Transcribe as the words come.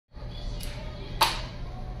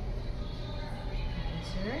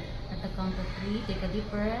sir. At the count of 3, take a deep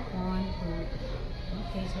breath. 1, 2,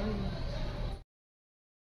 3. Okay, sorry.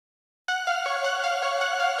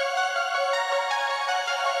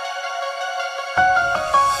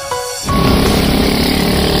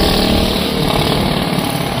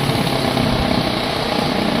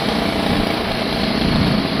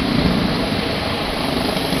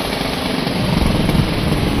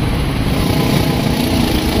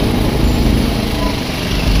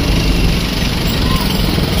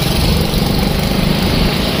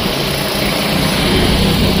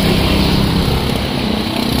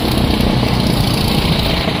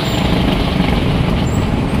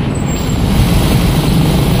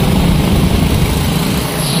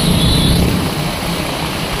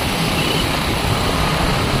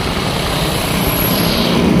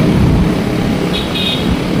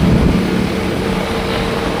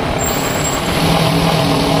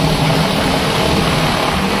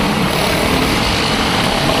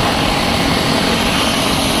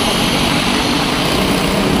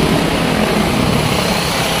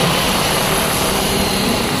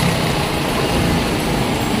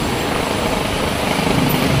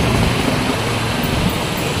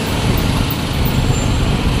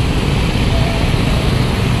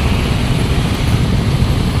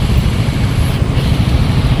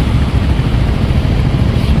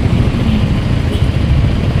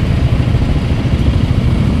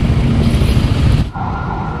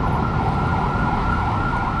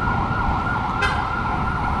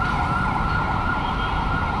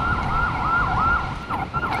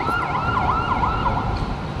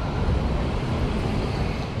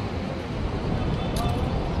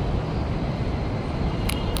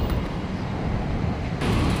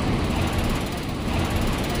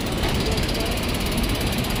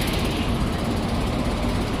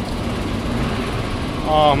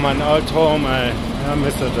 Oh, my old home, I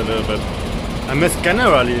miss it a little bit. I miss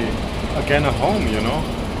generally again a home, you know.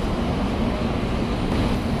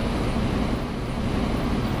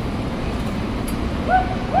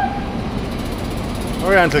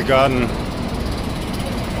 Oriental Garden.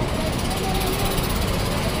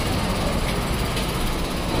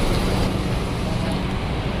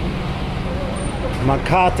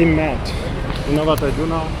 Makati mat. You know what I do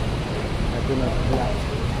now? I do not flat.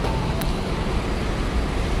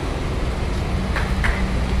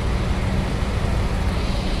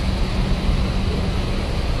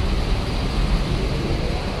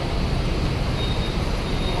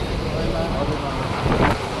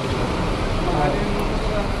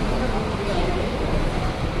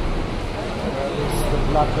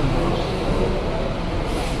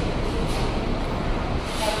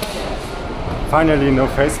 Finally, no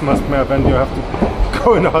face mask more when you have to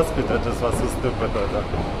go in the hospital. This was so stupid,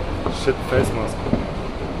 shit face mask.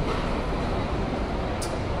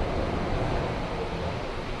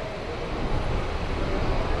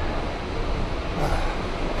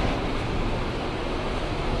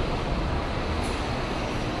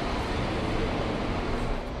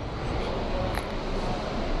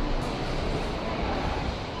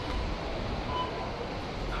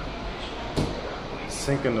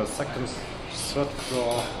 I think in the second, third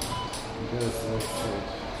floor, there's a food.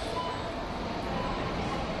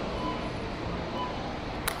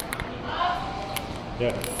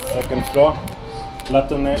 Yeah, second floor. Blood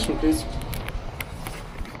donation, please.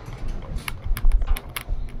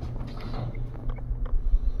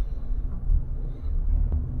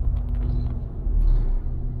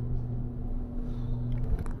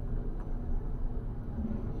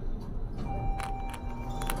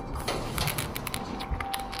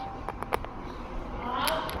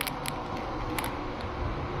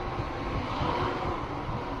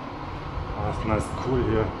 It's nice, cool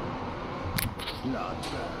here.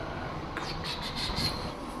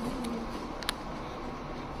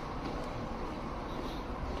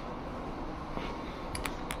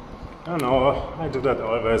 I don't know, I do that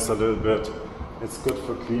always a little bit. It's good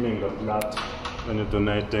for cleaning the blood when you're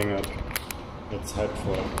donating it. It's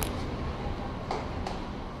helpful.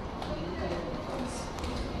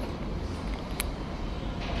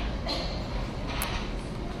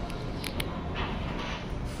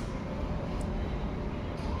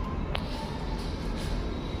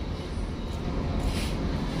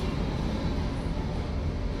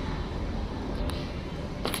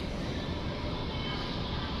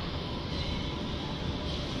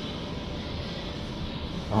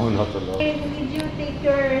 Oh, not alone. Did you take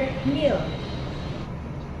your meal?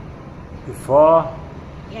 Before?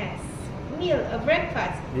 Yes. Meal, a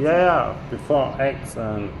breakfast. Yeah, before eggs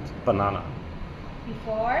and banana.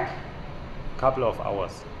 Before? Couple of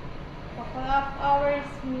hours. Couple of hours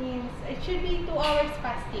means It should be 2 hours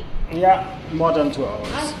fasting. Yeah, more than 2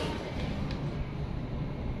 hours.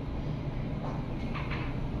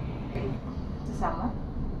 Okay. Sasama?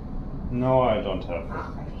 No, I don't have it.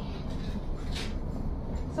 Okay.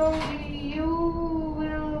 So you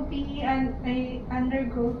will be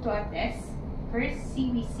undergo to a test. First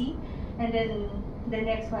CBC, and then the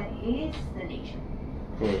next one is the nation.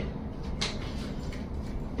 Cool.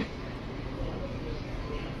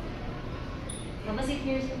 Have a seat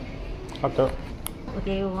here, sir. Okay.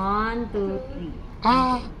 Okay, 1, 2, 3.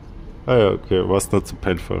 Oh, okay, it was not so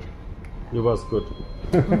painful. It was good.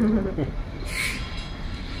 Okay.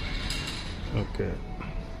 Okay.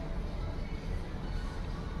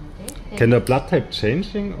 Can the blood type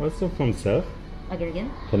changing also from self?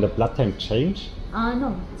 Again? Can the blood type change?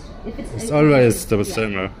 No. If It's always the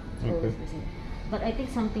same. Yeah, Okay. always the same. But I think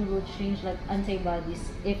something will change, like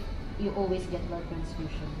antibodies, if you always get blood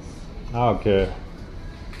transfusions. Okay.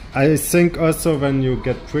 I think also when you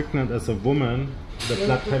get pregnant as a woman, the Yeah,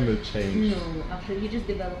 blood type will change. No, actually, you just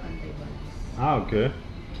develop antibodies. Okay.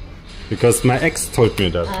 Because my ex told me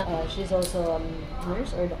that. She's also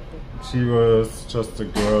nurse or doctor? She was just a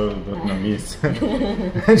girl Vietnamese.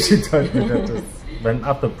 And she told me that when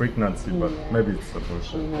after pregnancy, but maybe it's a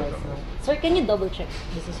bullshit. No, I it's don't know. not. Sir, can you double check?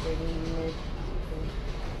 This is for the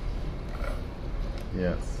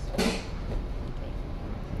Yes.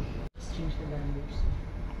 Let's change the numbers.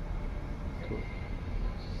 Cool.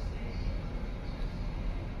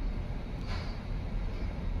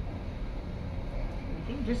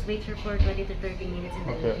 Okay, just wait for 20 to 30 minutes in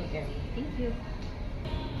the Okay. waiting area. Thank you.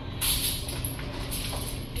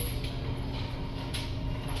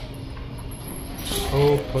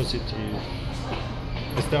 Oh, positive.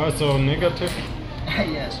 Is there also negative?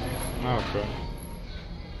 Yes. Okay. Okay,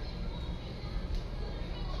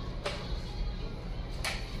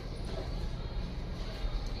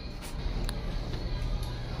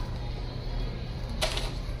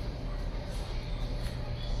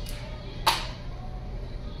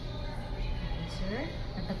 sir.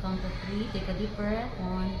 At the count of 3, take a deep breath.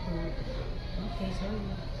 1, 2, 3. Okay, sir.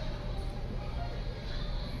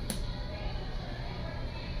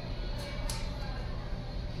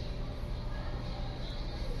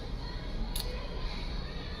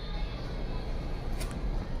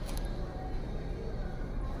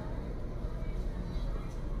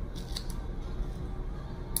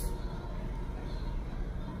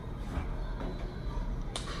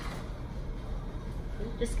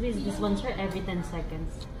 Just squeeze this one, sir, every 10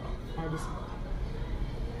 seconds. This one.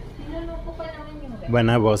 When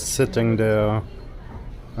I was sitting there,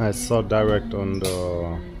 I saw direct on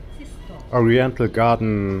the Oriental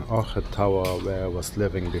Garden Orchid Tower where I was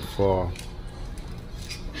living before.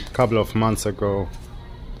 A couple of months ago,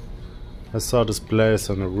 I saw this place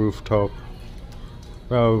on a rooftop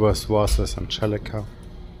where I was with Angelica.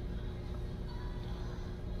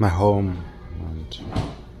 My home, and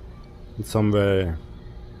in some way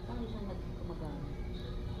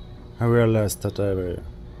I realized that I will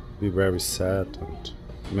be very sad and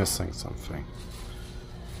missing something.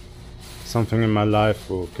 Something in my life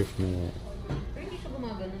will give me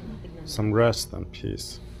some rest and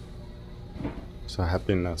peace. So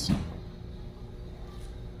happiness.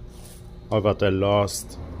 All that I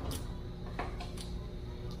lost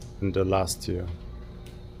in the last year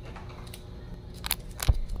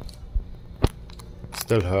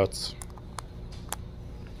still hurts.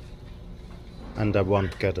 And I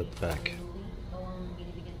won't get it back.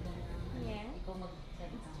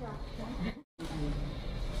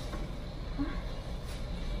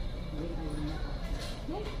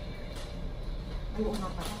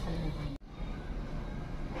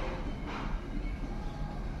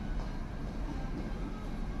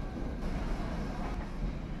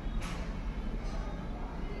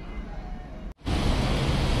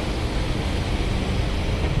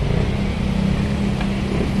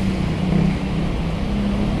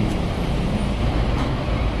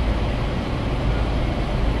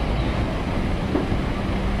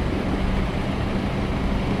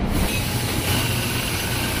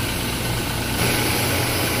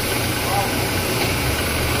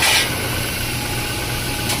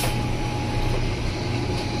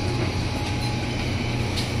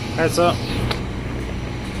 Heads up.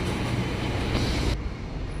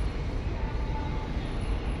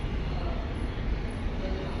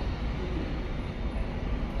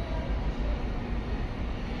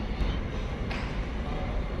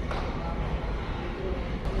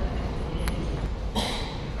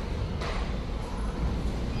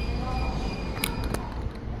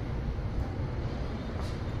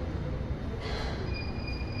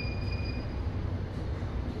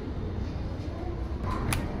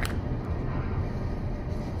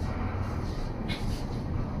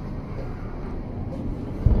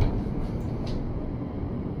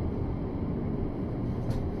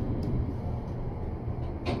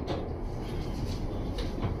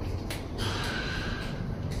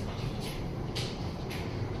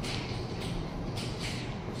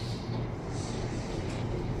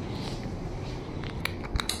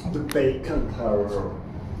 bacon tower.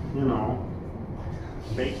 You know,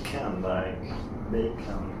 bacon like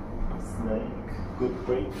bacon, snake, good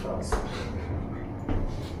breakfast.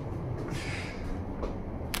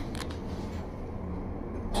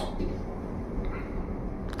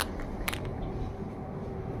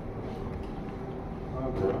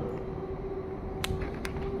 Okay.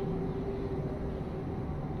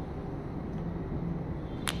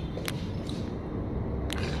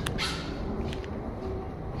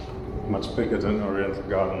 Much bigger than Oriental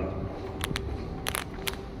Garden.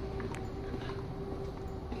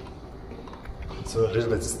 So a little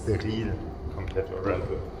bit sterile compared to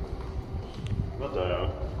Oriental. But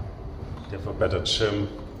they have a better gym,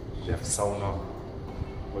 they have sauna.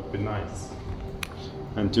 Would be nice.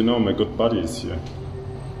 And you know my good buddy is here.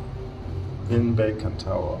 In Bacon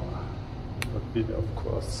Tower. Would be of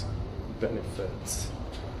course benefits.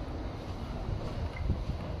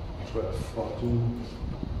 12, 14.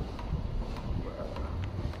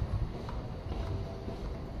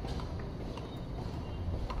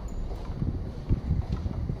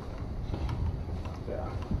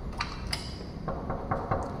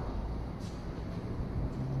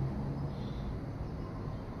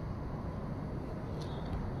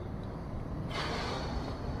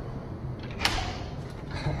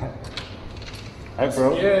 Hi,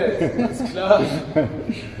 Bro. Yeah, ist klar.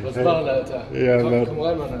 Was machen, Alter? Ja, Komm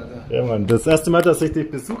rein, Mann, Alter. Ja, Mann. Das erste Mal, dass ich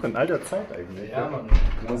dich besuche, in alter Zeit eigentlich. Ja, Mann.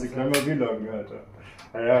 Muss ich gleich mal vloggen, Alter.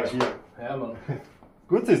 Ja, hier. Ja, Mann.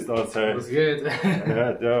 Gut siehst du aus, hey. Was geht?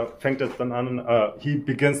 Ja, der fängt jetzt dann an. He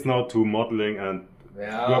begins now to modeling and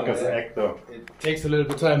work as an actor. It takes a little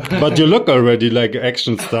bit of time. But you look already like an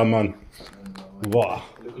action star, man. Wow.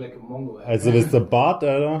 You look like a Mongo, Alter. Also, with the Bart,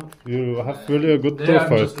 Alter, you have really a good Yeah, I'm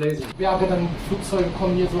profile. just lazy. Ja, aber dann Flugzeuge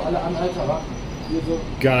kommen hier so alle an, Alter, wa? Hier so.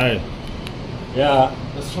 Geil. Ja.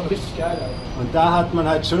 Das ist schon richtig geil, Alter. Und da hat man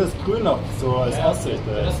halt schönes Grün noch so als Aussicht,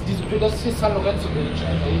 ey. Das ist hier San Lorenzo Village,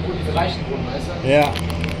 Alter, hier wo diese Reichen wohnen, weißt du? Ja.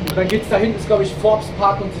 Und dann geht's da hinten, ist glaube ich Forbes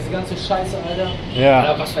Park und diese ganze Scheiße, Alter. Ja.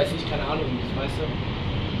 Oder was weiß ich, keine Ahnung, weißt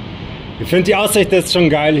du? Ich finde die Aussicht ist schon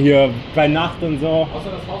geil hier, bei Nacht und so. Außer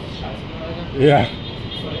das Haus ist scheiße, Alter. Ja.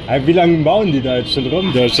 Aber wie lange bauen die da jetzt schon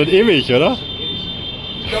rum? Das ist schon ewig, oder?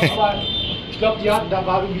 Ich glaube, die hatten, da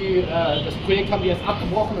war irgendwie, das Projekt haben die jetzt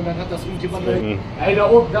abgebrochen und dann hat das irgendjemand, ey, da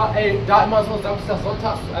oben, da immer so Samstag,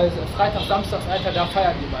 Sonntag, also Freitag, Samstag, Alter, da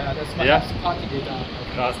feiern die mal, das ist meine erste Party, die da.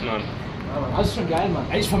 Krass, Mann. Ja, Mann, das ist schon geil, Mann.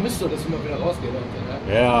 Ich vermisse so, dass wir mal wieder rausgehen,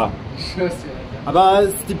 Alter. Ja. Ich schwör's dir, Alter. Aber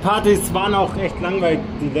die Partys waren auch echt langweilig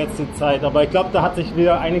die letzte Zeit, aber ich glaube, da hat sich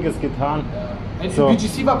wieder einiges getan. Ja. So.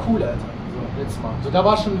 BGC war cool, Alter. So, letztes Mal. So, da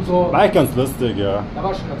war schon so. War echt ganz lustig, ja. Da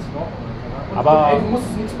war schon ganz in Ordnung. Und, Aber ey, du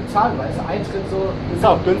musstest nichts bezahlen, weil der Eintritt so. Ist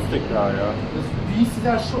auch günstig da, ja. Wie ist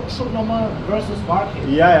dieser Show nochmal versus Barcade?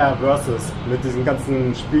 Ja, ja, versus. Mit diesen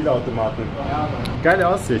ganzen Spielautomaten. Ja, Mann. Geile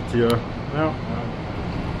Aussicht hier. Ja.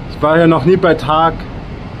 Ich war hier noch nie bei Tag.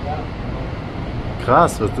 Ja.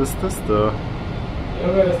 Krass, was ist das da?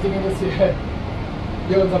 Junge, das Ding ist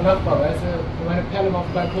hier unser Nachbar, weißt du? Meine Perle auf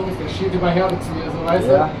dem Balkon ist, der schielt immer Herde zu mir, so, weißt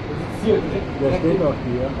du? Ja. Der sitzt hier direkt. Der steht auch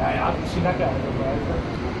hier. Ja, ja, das ist Schinacke, also, weißt du?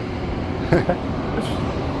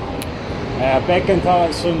 Ja, Bacon Tower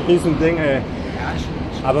ist schon ein Riesending, ey. Ja,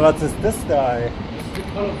 schon. Aber was ist das da, ey?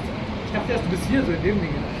 Ich dachte erst, du bist hier so in dem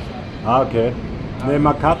Ding. Ah, okay. Ja. Ne,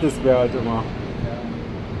 Makati wäre halt immer. Ja.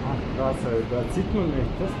 Ach krass, ey. Da sieht man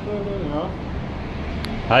nicht. Das da, ja.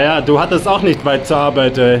 Ah ja, du hattest auch nicht weit zur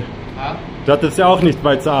Arbeit, ey. Ja? Du hattest ja auch nicht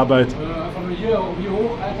weit zur Arbeit. Einfach nur hier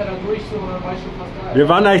hoch, Alter, da durch, so, dann war ich schon fast da. Wir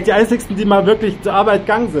waren eigentlich die einzigen, die mal wirklich zur Arbeit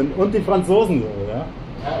gegangen sind. Und die Franzosen, so, ja?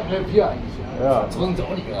 Ja, wir eigentlich, ja. Ja. Franzosen sind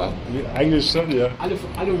auch nicht gegangen. Eigentlich schon, ja.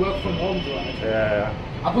 Alle work from home, so, Alter. Ja, ja.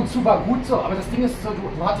 Ab und zu war gut so, aber das Ding ist so,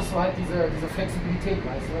 du hattest so halt diese Flexibilität,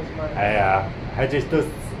 weißt du, was ich meine? Ja, ja. Hätte ich das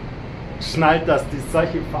schnallt, dass die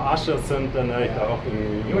solche Verarscher sind, dann hätte ich da auch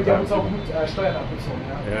irgendwie... Ja, und die haben uns auch gut Steuern abgezogen,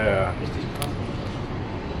 ja. Ja, ja. Richtig krass.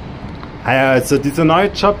 Ah ja, also dieser neue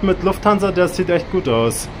Job mit Lufthansa, der sieht echt gut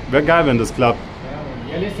aus. Wäre geil, wenn das klappt.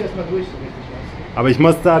 Ja, lest dir erstmal durch, so richtig, weißt du. Aber ich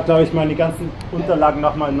muss da, glaube ich, meine ganzen Unterlagen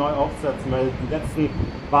nochmal neu aufsetzen, weil die letzten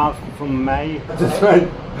waren vom Mai. Das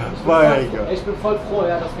war ja egal. Ich bin voll froh,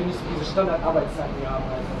 ja, dass wir nicht so diese Standardarbeitszeiten hier haben,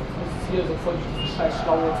 Alter. Das ist hier so voll diese scheiß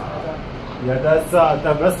Stau jetzt, Alter. Ja,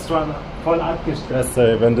 da wirst du schon voll abgestresst,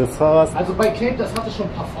 ey, wenn das was. Also bei Cape, das hatte schon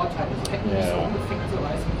ein paar Vorteile. So hätten wir nicht so rumgefickt, so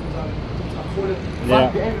weißt du, mit unserer Kohle.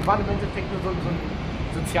 Wir waren im Endeffekt nur so ein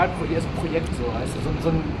Sozialprojekt, so weißt du, so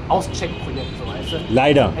ein Auscheck-Projekt, so weißt du.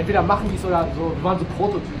 Leider. Entweder machen die es oder so, wir waren so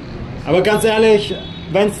Prototypen. Aber ganz ehrlich,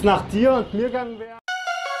 wenn es nach dir und mir gegangen wäre.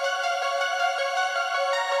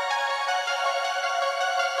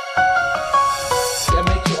 Yeah,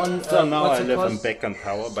 make you on on. So now what's I it live in called? Bacon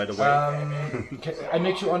Tower, by the way. I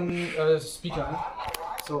make you on speaker. Huh?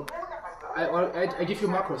 So I give you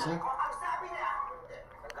macros, huh?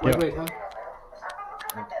 Wait, Yeah. wait, huh?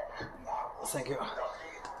 Thank you.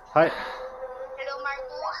 Hi. Hello,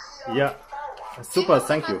 Marcus. Yeah. Super,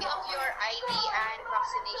 thank you. Copy of your ID and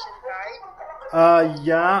vaccination card.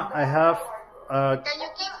 Yeah, I have. Can you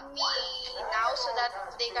give me now so that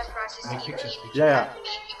they can process it in Yeah.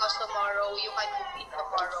 because tomorrow you can move it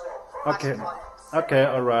tomorrow. Okay. Possible. Okay,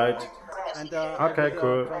 alright. And, Okay,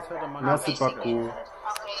 cool. Merci beaucoup.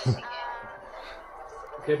 Okay.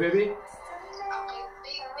 Okay, baby. Okay.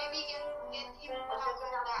 Maybe get him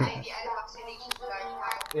the ID and vaccination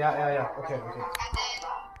card. Yeah. Okay. And